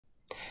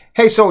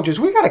Hey, soldiers,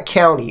 we got a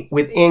county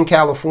within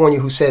California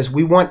who says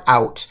we want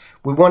out.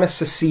 We want to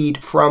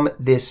secede from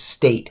this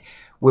state.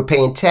 We're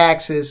paying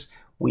taxes.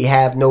 We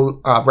have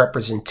no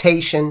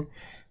representation.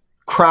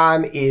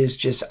 Crime is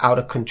just out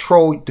of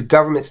control. The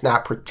government's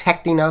not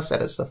protecting us.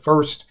 That is the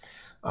first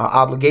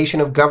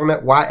obligation of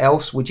government. Why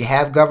else would you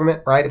have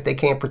government, right, if they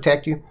can't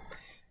protect you?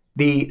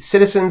 The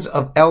citizens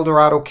of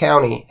Eldorado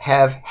County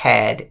have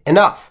had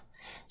enough.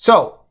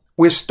 So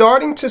we're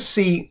starting to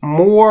see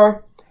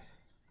more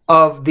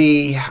of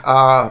the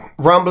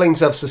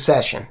rumblings of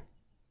secession.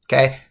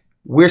 Okay,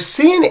 we're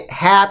seeing it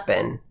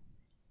happen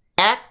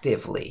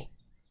actively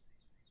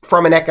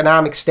from an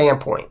economic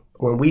standpoint.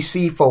 When we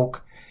see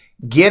folk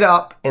get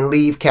up and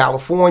leave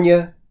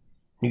California,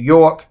 New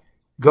York,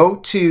 go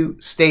to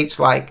states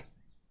like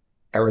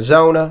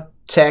Arizona,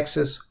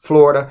 Texas,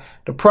 Florida.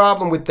 The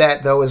problem with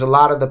that, though, is a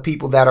lot of the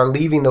people that are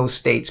leaving those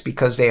states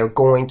because they are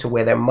going to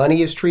where their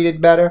money is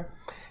treated better,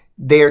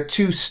 they're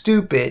too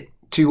stupid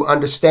to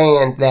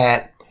understand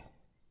that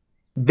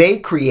they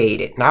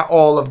created, not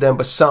all of them,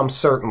 but some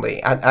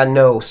certainly. I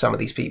know some of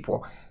these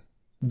people.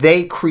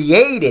 They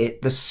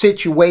created the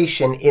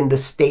situation in the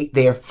state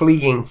they're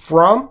fleeing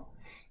from,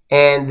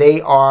 and they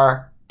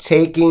are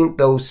taking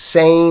those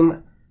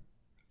same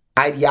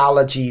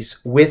ideologies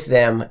with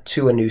them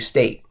to a new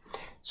state.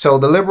 So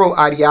the liberal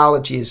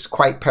ideology is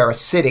quite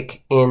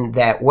parasitic in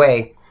that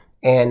way.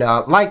 And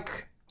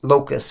like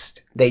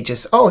locusts, they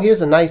just, oh, here's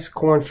a nice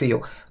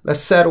cornfield. Let's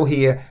settle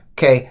here.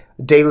 Okay,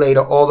 a day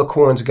later, all the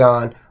corn's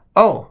gone.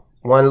 Oh,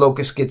 one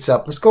locust gets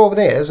up. Let's go over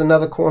there. There's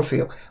another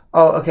cornfield.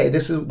 Oh, okay,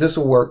 this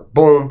will work.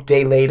 Boom,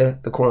 day later,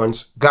 the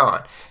corn's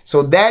gone.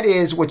 So that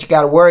is what you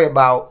got to worry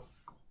about.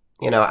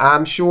 You know,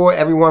 I'm sure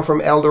everyone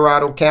from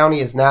Eldorado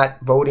County is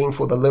not voting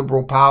for the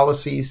liberal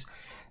policies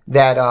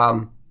that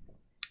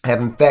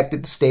have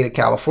infected the state of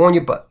California,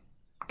 but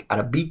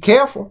gotta be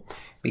careful,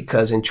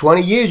 because in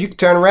 20 years you could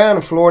turn around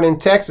and Florida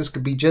and Texas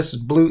could be just as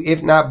blue,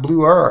 if not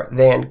bluer,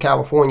 than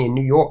California and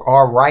New York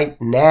are right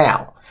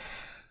now.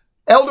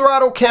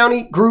 Eldorado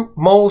County group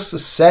mulls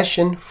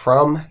secession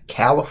from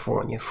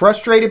California.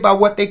 Frustrated by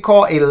what they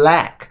call a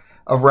lack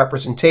of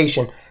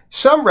representation,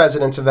 some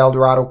residents of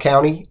Eldorado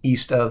County,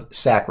 east of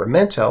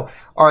Sacramento,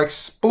 are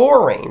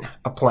exploring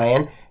a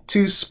plan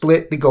to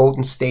split the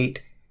Golden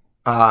State,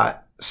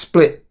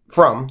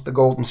 from the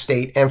Golden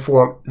State and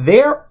form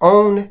their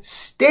own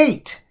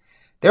state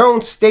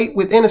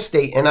within a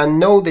state. And I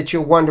know that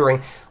you're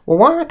wondering, well,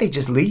 why aren't they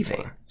just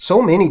leaving?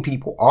 So many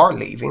people are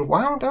leaving.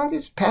 Why don't they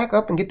just pack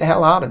up and get the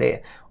hell out of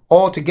there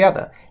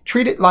altogether?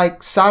 Treat it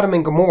like Sodom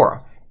and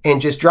Gomorrah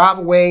and just drive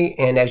away.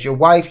 And as your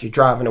wife, you're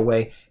driving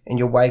away and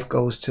your wife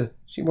goes to,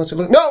 she wants to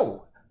look.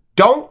 No,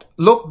 don't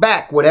look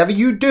back. Whatever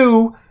you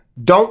do,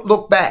 don't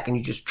look back, and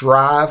you just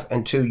drive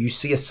until you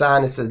see a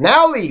sign that says,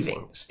 now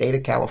leaving state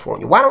of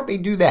California. Why don't they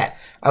do that?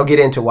 I'll get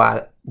into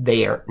why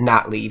they're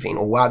not leaving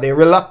or why they're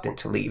reluctant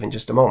to leave in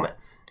just a moment.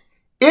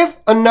 If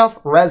enough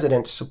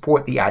residents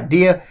support the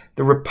idea,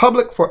 the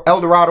Republic for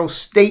Eldorado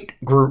State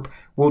Group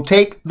will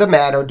take the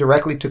matter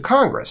directly to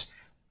Congress,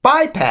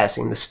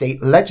 bypassing the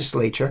state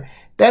legislature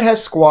that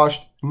has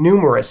squashed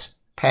numerous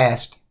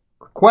past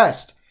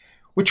requests.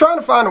 We're trying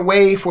to find a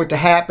way for it to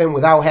happen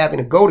without having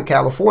to go to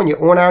California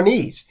on our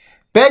knees,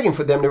 begging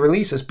for them to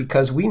release us,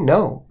 because we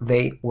know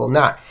they will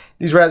not.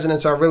 These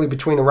residents are really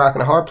between a rock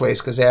and a hard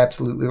place, because they're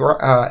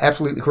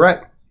absolutely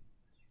correct.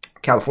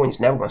 California's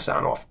never going to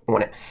sign off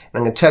on it. And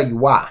I'm going to tell you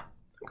why.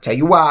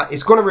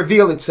 It's going to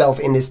reveal itself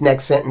in this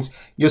next sentence.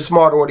 You're a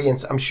smart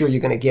audience. I'm sure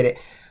you're going to get it.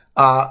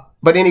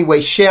 But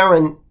anyway,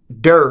 Sharon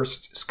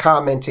Durst is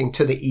commenting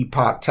to the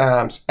Epoch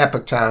Times,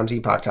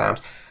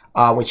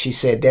 when she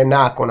said they're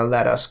not going to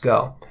let us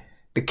go.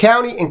 The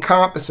county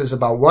encompasses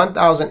about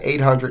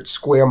 1,800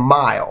 square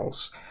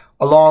miles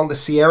along the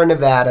Sierra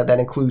Nevada that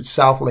includes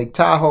South Lake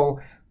Tahoe,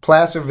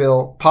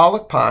 Placerville,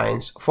 Pollock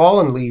Pines,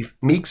 Fallen Leaf,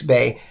 Meeks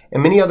Bay,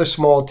 and many other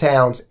small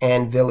towns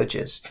and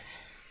villages.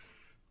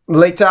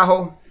 Lake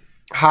Tahoe,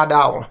 high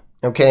dollar.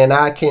 Okay, and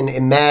I can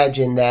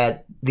imagine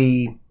that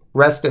the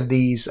rest of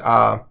these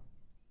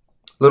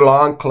little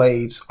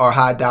enclaves are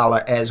high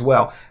dollar as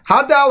well.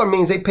 High dollar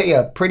means they pay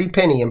a pretty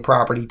penny in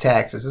property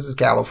taxes. This is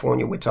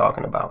California we're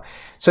talking about.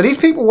 So these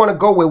people want to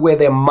go where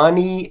their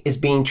money is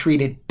being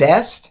treated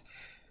best,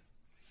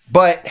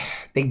 but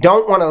they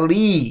don't want to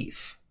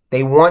leave.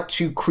 They want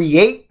to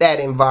create that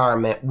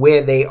environment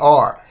where they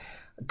are.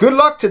 Good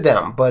luck to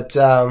them, but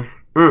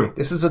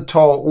this is a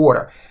tall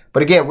order.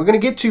 But again, we're going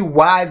to get to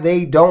why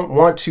they don't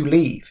want to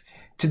leave.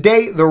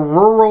 Today, the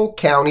rural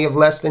county of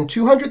less than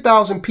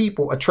 200,000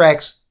 people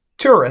attracts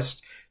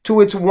tourists to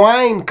its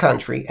wine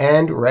country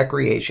and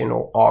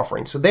recreational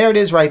offerings. So there it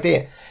is right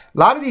there. A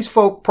lot of these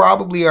folk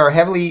probably are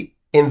heavily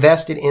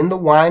invested in the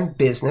wine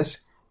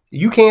business.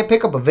 You can't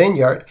pick up a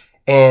vineyard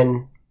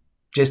and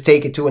just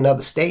take it to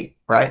another state,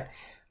 right?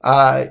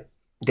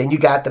 Then you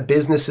got the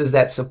businesses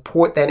that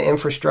support that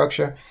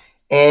infrastructure,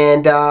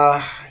 and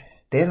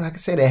they're, like I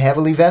said, they're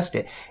heavily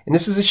vested. And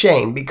this is a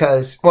shame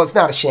because, well, it's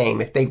not a shame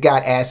if they've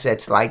got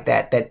assets like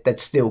that,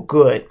 that's still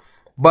good,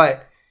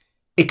 but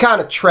it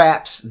kind of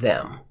traps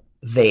them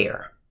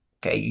there.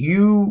 Okay,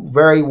 you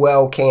very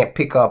well can't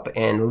pick up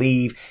and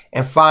leave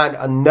and find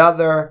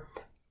another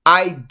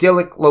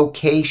idyllic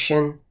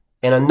location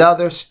in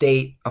another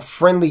state, a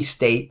friendly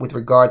state with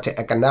regard to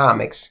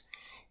economics,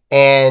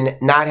 and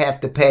not have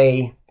to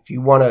pay, if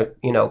you want to,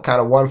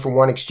 kind of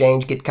one-for-one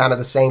exchange, get kind of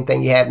the same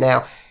thing you have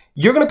now.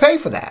 You're going to pay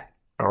for that,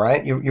 all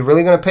right? You're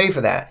really going to pay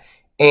for that.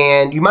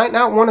 And you might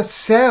not want to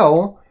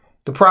sell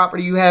the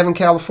property you have in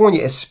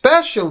California,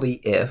 especially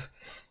if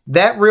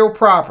that real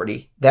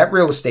property, that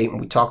real estate, and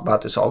we talk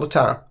about this all the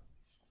time,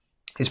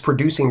 is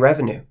producing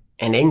revenue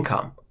and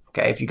income.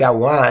 Okay, if you got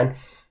wine,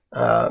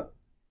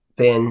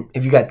 then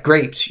if you got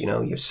grapes,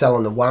 you're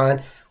selling the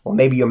wine, or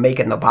maybe you're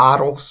making the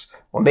bottles,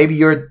 or maybe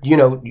you're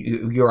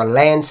a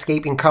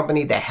landscaping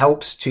company that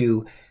helps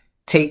to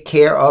take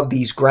care of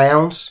these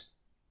grounds.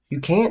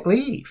 You can't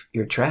leave.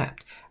 You're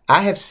trapped.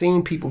 I have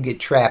seen people get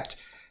trapped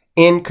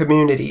in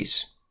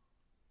communities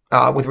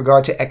with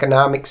regard to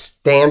economic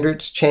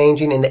standards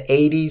changing in the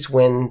 80s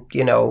when,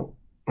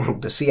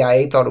 the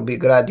CIA thought it would be a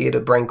good idea to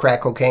bring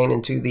crack cocaine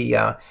into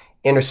the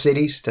inner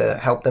cities to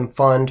help them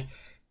fund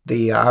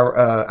the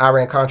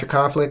Iran-Contra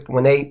conflict.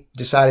 When they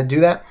decided to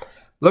do that,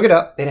 look it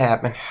up. It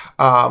happened.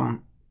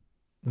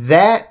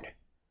 That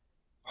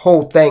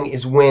whole thing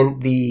is when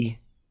the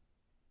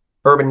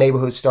urban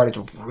neighborhoods started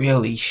to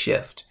really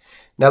shift.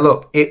 Now,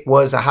 look, it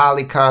was a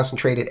highly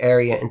concentrated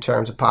area in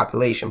terms of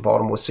population,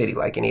 Baltimore City,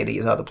 like any of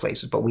these other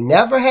places. But we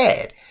never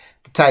had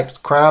the types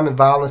of crime and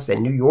violence that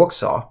New York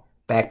saw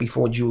back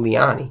before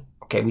Giuliani.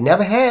 Okay, we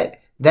never had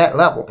that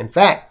level. In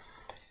fact,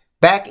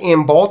 back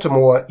in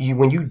Baltimore,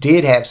 when you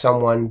did have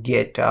someone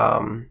get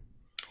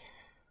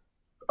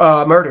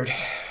murdered,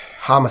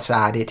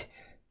 homicided,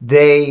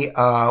 they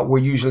were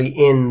usually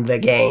in the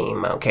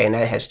game. Okay, and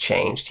that has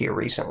changed here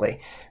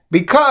recently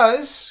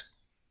because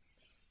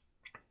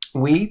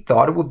we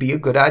thought it would be a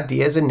good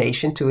idea as a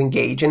nation to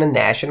engage in a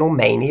national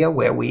mania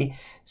where we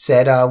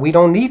said we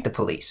don't need the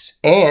police.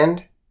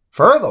 And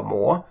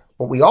furthermore,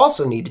 what we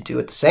also need to do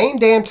at the same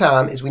damn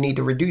time is we need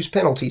to reduce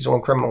penalties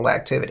on criminal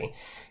activity.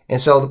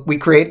 And so we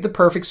created the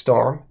perfect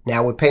storm.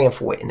 Now we're paying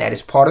for it. And that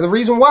is part of the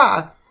reason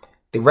why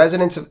the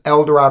residents of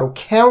Eldorado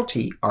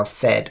County are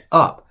fed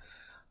up.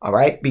 All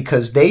right?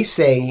 Because they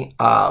say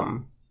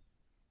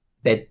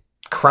that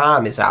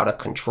crime is out of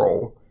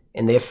control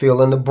and they're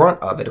feeling the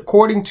brunt of it.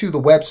 According to the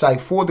website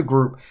for the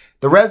group,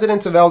 the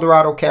residents of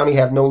Eldorado County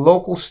have no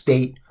local,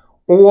 state,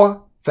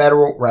 or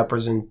federal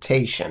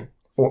representation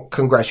or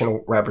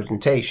congressional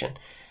representation.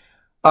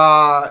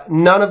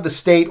 None of the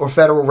state or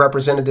federal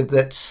representatives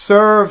that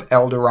serve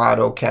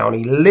Eldorado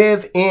County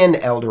live in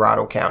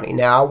Eldorado County.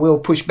 Now, I will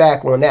push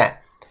back on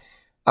that.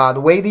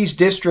 The way these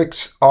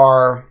districts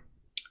are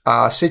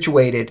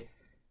situated,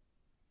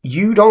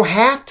 you don't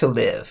have to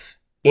live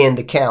in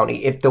the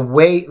county. If the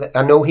way,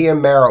 I know here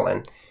in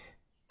Maryland,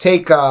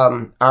 take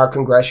our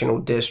congressional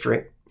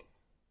district,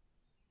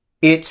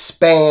 it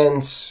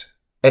spans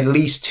at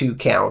least 2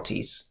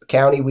 counties. The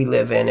county we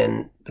live in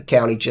and the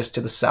county just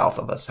to the south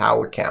of us,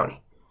 Howard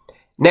County.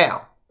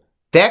 Now,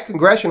 that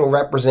congressional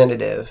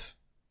representative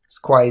is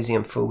Kwesi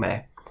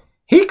Mfume.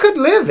 He could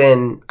live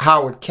in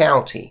Howard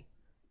County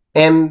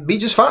and be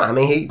just fine. I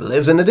mean, he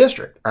lives in the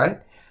district, right?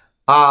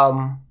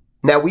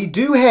 Now, we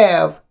do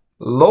have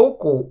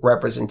local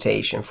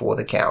representation for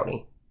the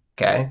county,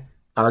 okay?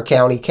 Our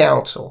county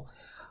council.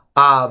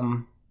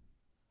 But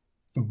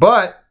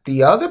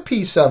the other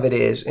piece of it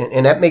is,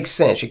 and that makes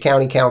sense, your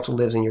county council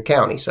lives in your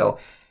county. So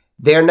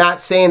they're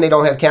not saying they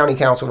don't have county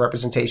council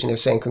representation. They're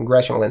saying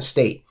congressional and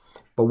state.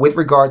 But with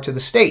regard to the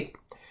state,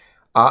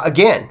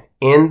 again,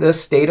 in the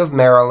state of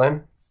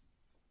Maryland,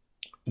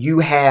 you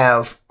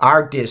have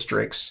our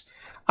districts.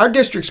 Our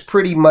districts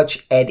pretty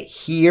much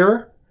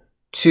adhere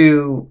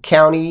to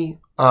county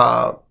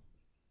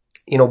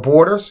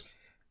borders,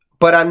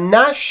 but I'm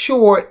not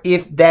sure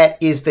if that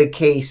is the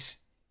case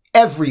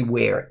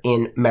everywhere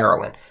in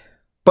Maryland.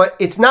 But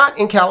it's not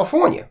in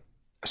California.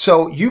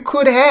 So you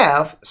could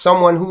have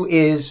someone who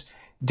is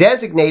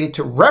designated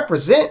to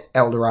represent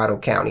Eldorado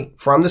County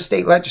from the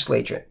state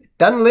legislature,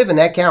 doesn't live in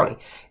that county.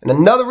 And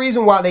another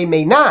reason why they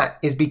may not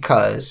is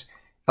because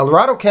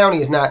Eldorado County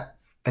is not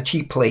a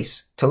cheap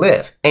place to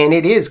live. And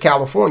it is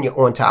California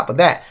on top of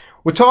that.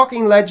 We're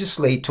talking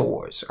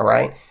legislators, all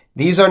right?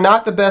 These are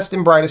not the best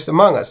and brightest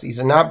among us.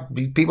 These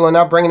people are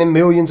not bringing in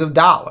millions of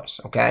dollars,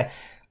 okay?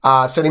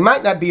 So they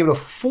might not be able to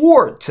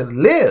afford to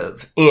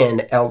live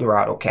in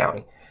Eldorado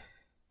County.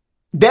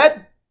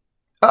 That,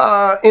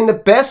 in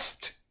the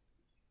best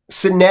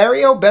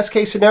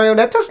case scenario,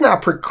 that does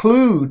not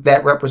preclude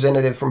that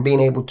representative from being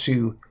able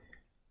to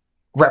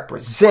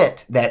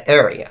represent that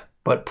area.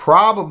 But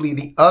probably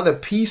the other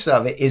piece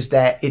of it is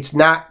that it's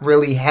not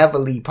really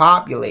heavily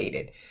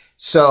populated.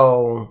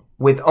 So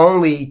with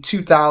only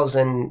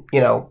 2,000,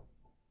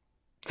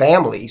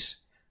 families,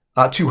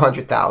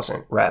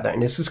 200,000 rather,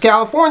 and this is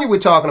California we're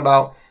talking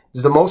about, this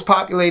is the most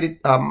populated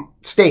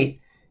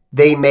state,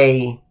 they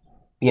may,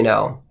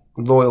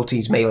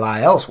 loyalties may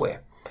lie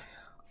elsewhere.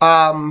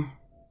 The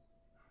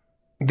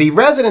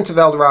residents of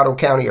Eldorado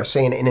County are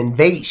saying an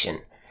invasion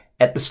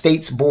at the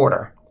state's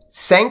border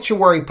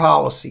sanctuary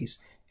policies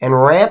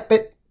and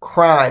rampant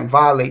crime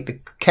violate the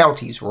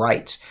county's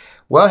rights.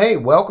 Well, hey,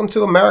 welcome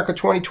to America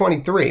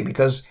 2023,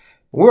 because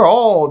we're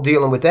all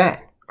dealing with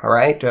that. All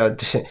right. A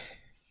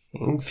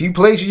few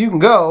places you can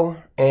go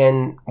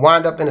and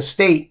wind up in a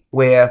state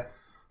where,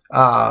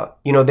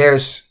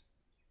 there's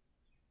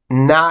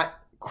not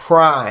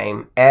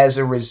crime as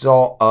a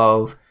result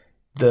of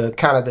the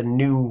kind of the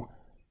new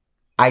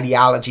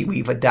ideology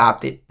we've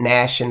adopted,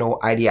 national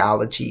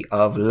ideology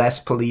of less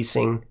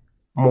policing,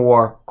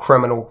 more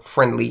criminal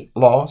friendly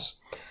laws.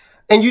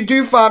 And you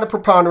do find a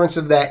preponderance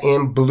of that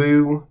in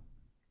blue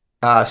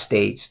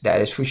states,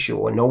 that is for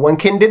sure. No one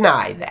can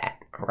deny that.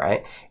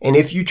 Right. And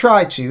if you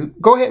try to,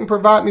 go ahead and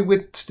provide me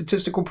with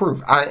statistical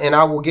proof.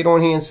 I will get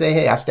on here and say,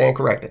 hey, I stand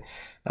corrected.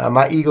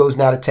 My ego is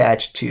not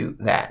attached to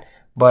that,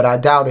 but I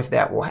doubt if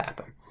that will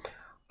happen.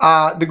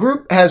 The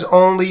group has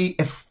only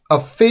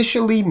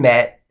officially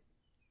met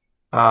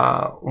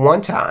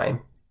one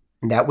time,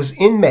 and that was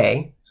in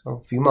May, so a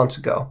few months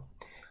ago.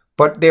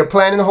 But they're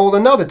planning to hold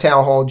another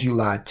town hall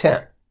July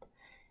 10th.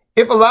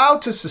 If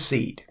allowed to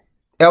secede,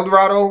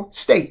 Eldorado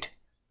State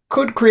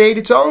could create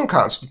its own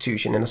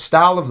constitution and a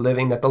style of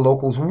living that the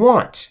locals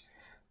want,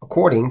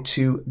 according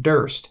to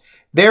Durst.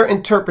 Their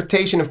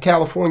interpretation of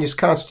California's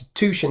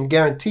constitution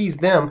guarantees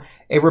them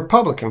a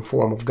Republican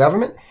form of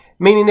government,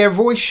 meaning their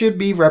voice should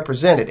be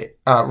represented.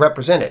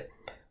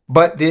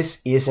 But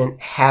this isn't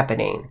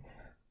happening.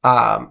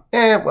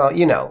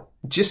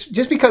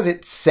 Just because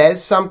it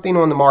says something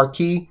on the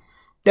marquee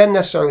doesn't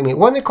necessarily mean.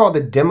 Wasn't it called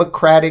the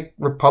Democratic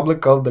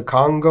Republic of the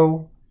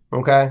Congo?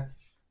 Okay.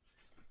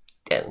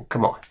 Yeah,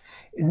 come on.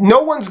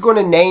 No one's going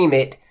to name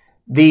it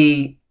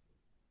the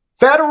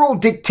federal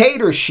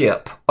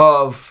dictatorship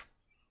of,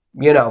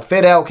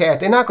 Fidel Castro.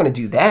 They're not going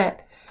to do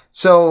that.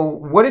 So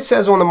what it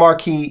says on the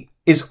marquee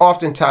is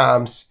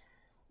oftentimes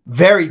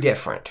very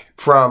different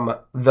from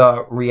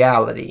the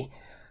reality.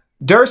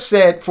 Durst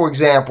said, for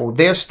example,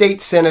 their state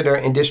senator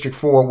in District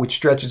 4, which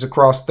stretches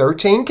across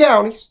 13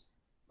 counties.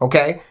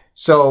 Okay.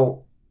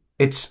 So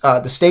it's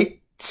the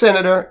state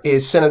senator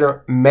is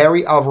Senator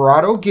Mary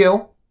Alvarado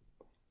Gill.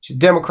 She's a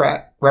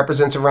Democrat,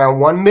 represents around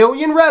 1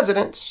 million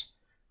residents,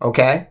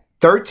 okay,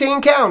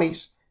 13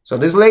 counties. So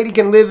this lady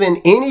can live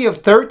in any of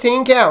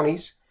 13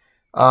 counties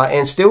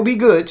and still be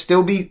good,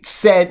 still be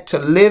said to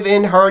live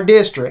in her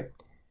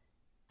district.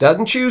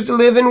 Doesn't choose to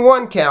live in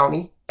one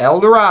county,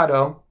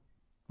 Eldorado,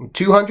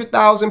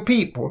 200,000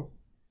 people,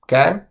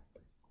 okay,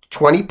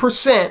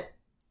 20%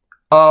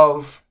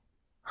 of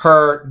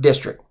her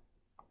district,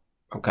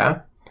 okay.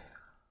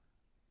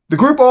 The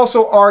group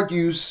also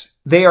argues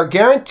they are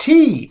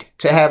guaranteed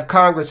to have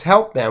Congress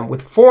help them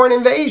with foreign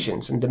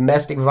invasions and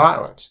domestic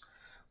violence,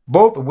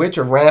 both of which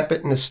are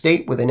rampant in the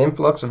state with an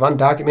influx of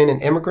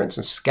undocumented immigrants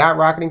and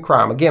skyrocketing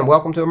crime. Again,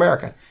 welcome to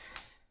America.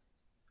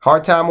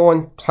 Hard time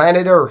on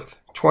planet Earth,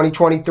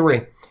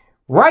 2023.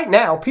 Right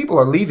now, people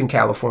are leaving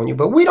California,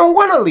 but we don't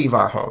want to leave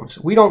our homes.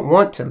 We don't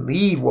want to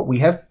leave what we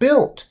have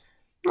built.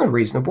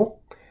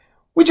 Unreasonable.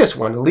 We just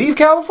want to leave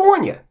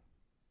California.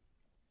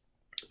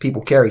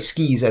 People carry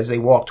skis as they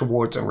walk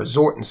towards a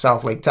resort in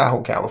South Lake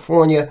Tahoe,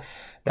 California.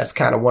 That's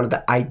kind of one of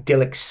the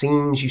idyllic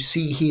scenes you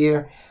see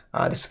here.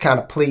 This kind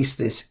of place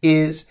this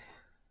is.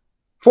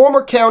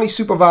 Former County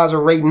Supervisor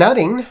Ray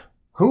Nutting,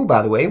 who,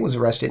 by the way, was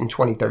arrested in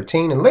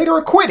 2013 and later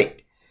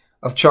acquitted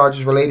of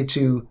charges related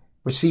to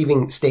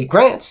receiving state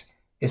grants,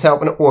 is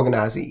helping to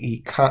organize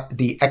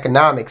the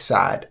economic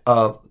side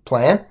of the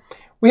plan.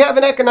 We have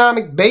an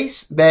economic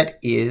base that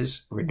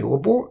is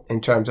renewable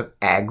in terms of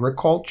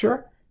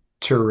agriculture,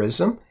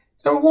 tourism,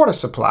 and water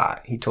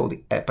supply, he told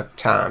the Epoch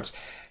Times.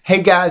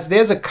 Hey guys,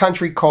 there's a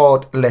country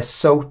called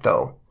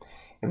Lesotho.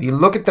 If you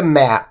look at the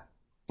map,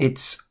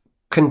 it's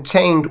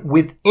contained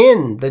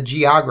within the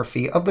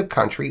geography of the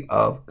country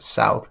of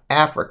South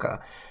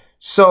Africa.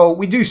 So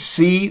we do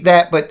see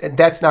that, but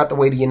that's not the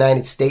way the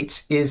United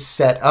States is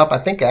set up. I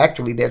think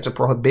actually there's a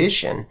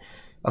prohibition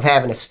of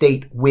having a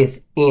state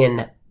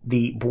within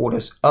the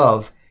borders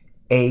of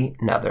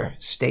another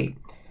state.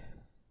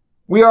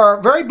 We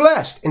are very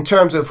blessed in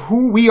terms of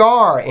who we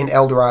are in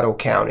Eldorado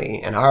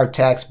County, and our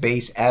tax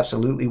base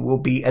absolutely will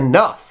be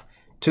enough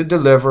to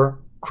deliver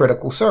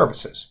critical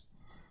services.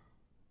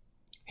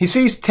 He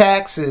sees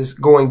taxes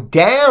going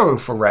down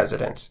for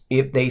residents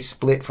if they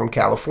split from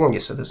California.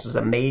 So this is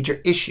a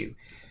major issue.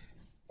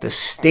 The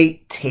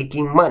state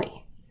taking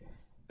money.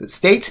 The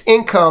state's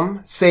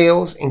income,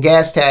 sales, and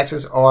gas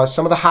taxes are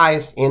some of the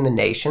highest in the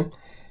nation.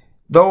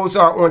 Those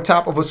are on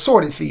top of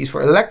assorted fees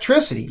for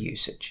electricity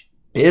usage,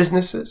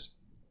 businesses,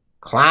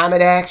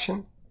 climate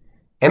action,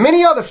 and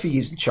many other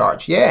fees and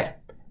charge. Yeah.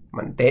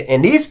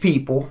 And these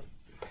people,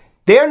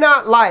 they're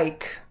not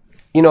like,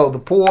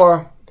 the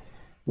poor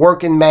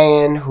working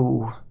man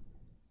who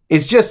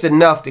is just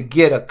enough to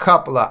get a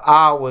couple of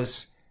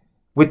hours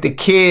with the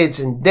kids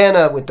and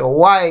dinner with the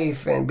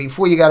wife, and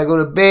before you got to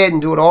go to bed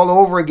and do it all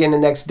over again the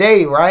next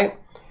day, right?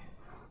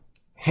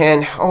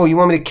 And, oh, you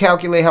want me to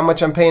calculate how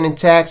much I'm paying in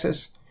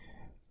taxes?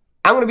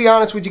 I'm going to be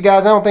honest with you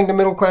guys. I don't think the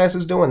middle class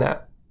is doing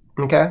that.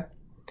 Okay?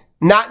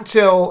 Not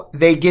until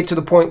they get to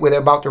the point where they're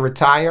about to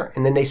retire,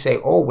 and then they say,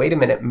 oh, wait a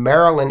minute, state of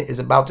Maryland is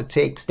about to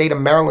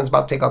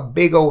take a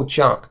big old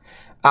chunk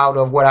out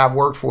of what I've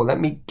worked for. Let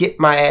me get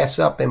my ass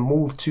up and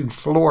move to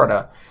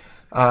Florida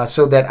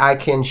so that I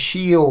can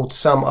shield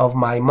some of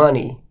my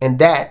money. And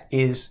that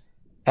is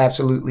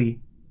absolutely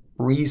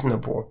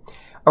reasonable.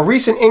 A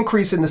recent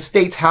increase in the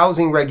state's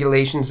housing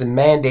regulations and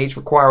mandates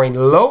requiring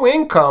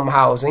low-income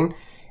housing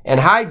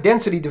and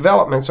high-density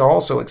developments are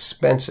also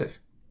expensive.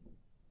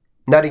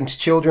 Nutting's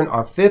children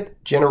are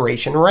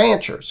fifth-generation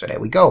ranchers. So there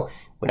we go.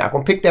 We're not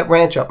going to pick that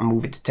ranch up and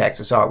move it to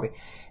Texas, are we?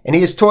 And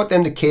he has taught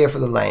them to care for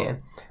the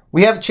land.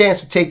 We have a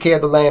chance to take care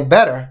of the land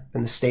better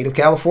than the state of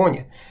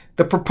California.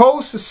 The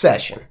proposed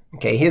secession,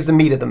 okay, here's the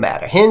meat of the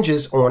matter,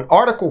 hinges on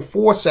Article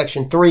 4,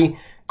 Section 3,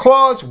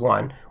 Clause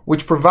 1,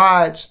 which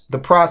provides the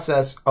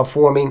process of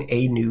forming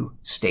a new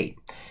state.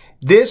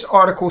 This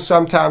article,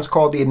 sometimes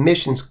called the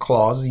Admissions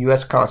Clause of the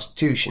U.S.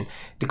 Constitution,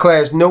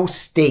 declares no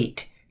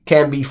state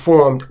can be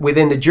formed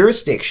within the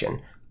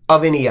jurisdiction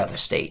of any other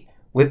state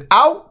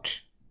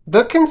without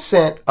the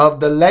consent of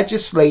the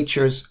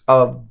legislatures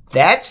of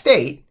that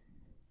state,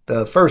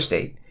 the first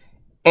state,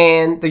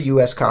 and the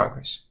U.S.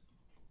 Congress.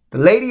 The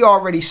lady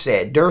already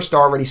said, Durst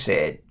already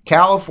said,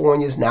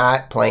 California's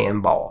not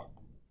playing ball.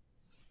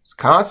 It's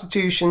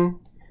Constitution.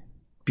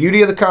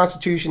 Beauty of the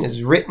Constitution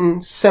is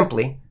written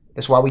simply.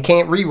 That's why we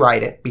can't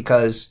rewrite it,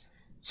 because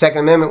Second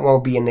Amendment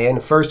won't be in there, and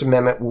the First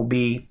Amendment will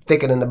be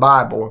thicker than the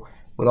Bible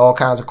with all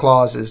kinds of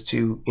clauses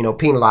to,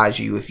 penalize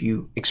you if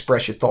you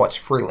express your thoughts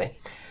freely.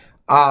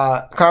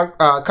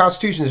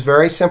 Constitution is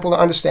very simple to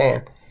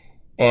understand,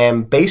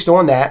 and based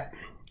on that,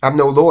 I'm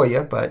no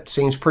lawyer, but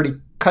seems pretty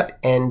cut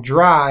and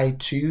dry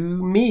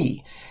to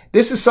me.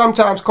 This is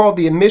sometimes called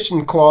the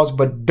Admission Clause,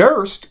 but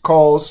Durst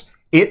calls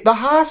it the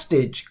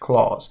Hostage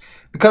Clause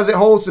because it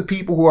holds the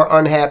people who are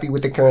unhappy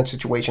with the current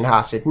situation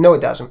hostage. No,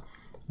 it doesn't.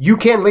 You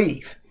can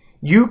leave.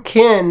 You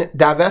can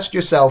divest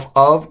yourself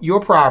of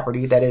your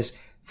property that is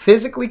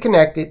physically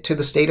connected to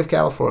the state of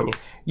California.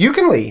 You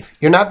can leave.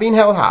 You're not being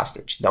held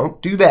hostage.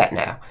 Don't do that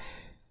now.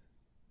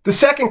 The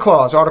second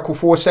clause, Article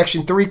 4,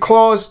 Section 3,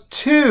 Clause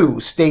 2,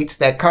 states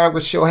that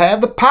Congress shall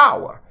have the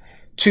power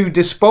to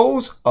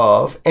dispose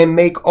of and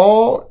make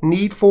all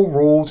needful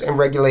rules and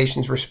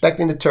regulations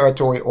respecting the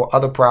territory or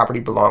other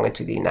property belonging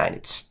to the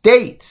United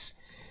States.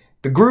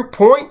 The group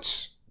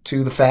points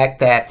to the fact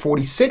that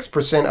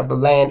 46% of the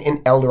land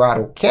in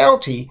Eldorado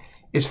County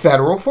is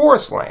federal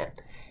forest land,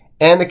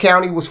 and the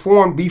county was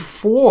formed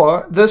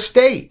before the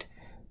state.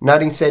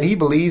 Nutting said he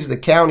believes the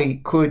county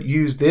could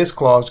use this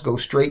clause to go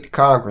straight to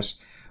Congress,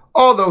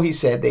 although he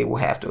said they will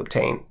have to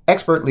obtain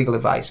expert legal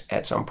advice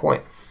at some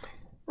point.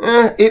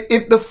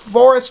 If the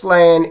forest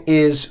land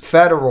is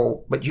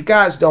federal, but you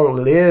guys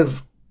don't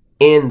live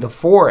in the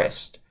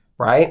forest,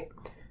 right?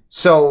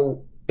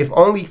 So if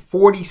only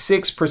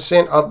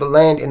 46% of the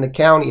land in the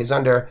county is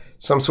under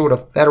some sort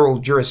of federal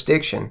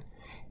jurisdiction,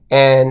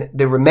 and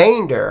the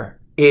remainder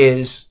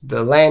is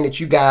the land that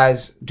you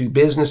guys do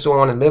business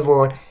on and live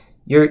on,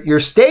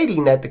 you're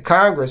stating that the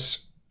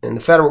Congress and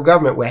the federal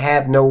government would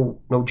have no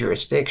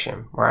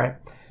jurisdiction, right?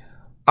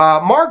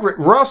 Margaret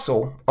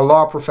Russell, a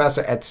law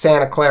professor at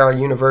Santa Clara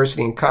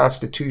University and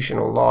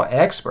constitutional law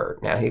expert,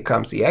 now here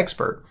comes the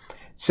expert,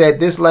 said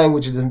this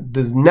language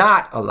does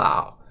not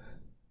allow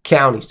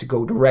counties to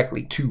go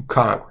directly to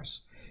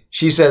Congress.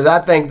 She says, I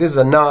think this is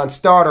a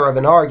non-starter of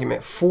an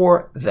argument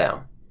for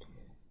them.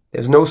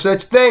 There's no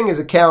such thing as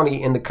a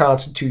county in the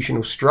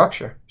constitutional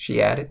structure,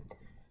 she added.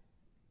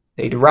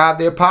 They derive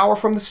their power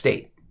from the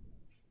state.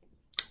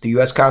 The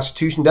U.S.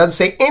 Constitution doesn't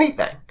say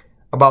anything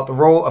about the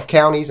role of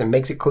counties and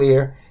makes it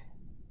clear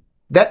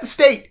that the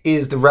state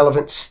is the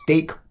relevant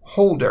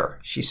stakeholder,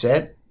 she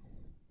said.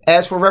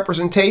 As for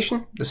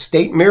representation, the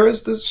state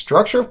mirrors the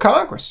structure of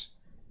Congress.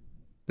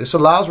 This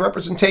allows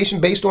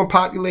representation based on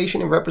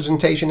population and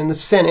representation in the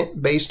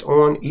Senate based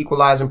on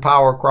equalizing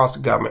power across the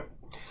government.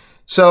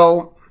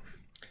 So,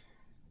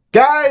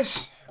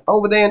 guys,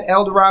 over there in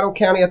Eldorado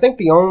County, I think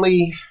the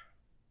only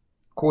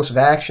course of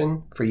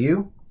action for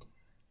you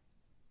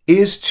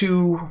is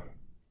to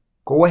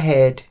go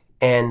ahead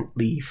and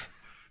leave.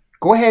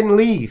 Go ahead and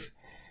leave.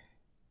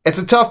 It's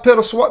a tough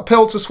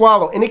pill to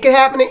swallow, and it can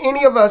happen to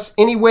any of us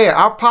anywhere.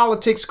 Our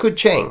politics could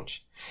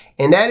change,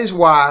 and that is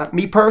why,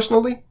 me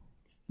personally,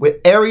 with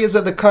areas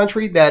of the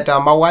country that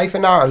my wife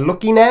and I are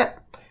looking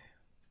at,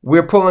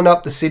 we're pulling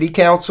up the city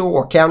council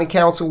or county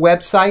council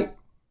website.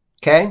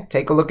 Okay,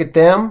 take a look at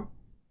them,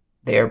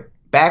 their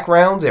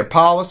backgrounds, their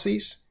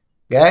policies.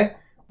 Okay,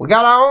 we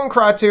got our own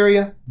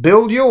criteria.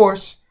 Build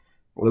yours.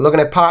 We're looking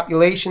at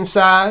population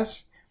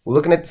size. We're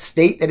looking at the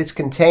state that it's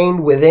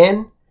contained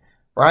within.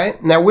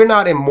 Right? Now, we're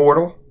not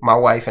immortal, my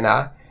wife and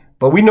I,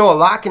 but we know a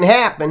lot can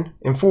happen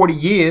in 40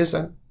 years.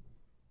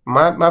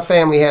 My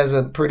family has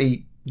a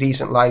pretty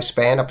decent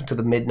lifespan up into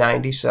the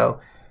mid-90s, so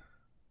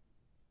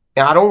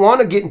I don't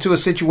want to get into a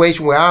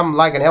situation where I'm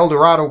like an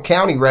Eldorado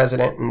County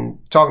resident and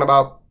talking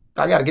about,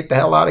 I got to get the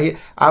hell out of here.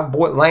 I've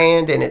bought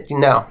land and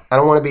no, I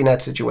don't want to be in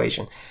that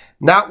situation.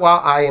 Not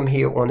while I am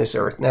here on this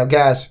earth. Now,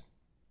 guys,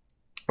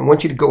 I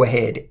want you to go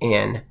ahead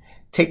and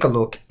take a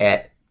look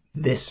at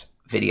this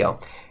video.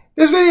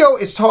 This video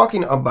is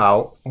talking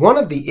about one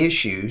of the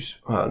issues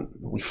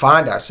we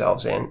find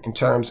ourselves in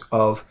terms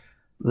of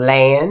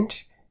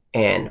land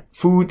and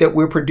food that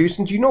we're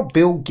producing. Do you know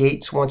Bill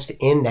Gates wants to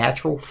end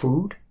natural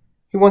food?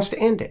 He wants to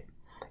end it.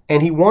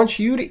 And he wants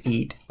you to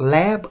eat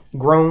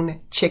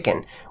lab-grown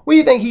chicken. What do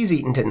you think he's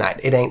eating tonight?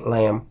 It ain't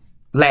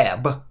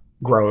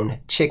lab-grown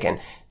chicken.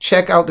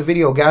 Check out the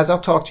video, guys. I'll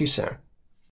talk to you soon.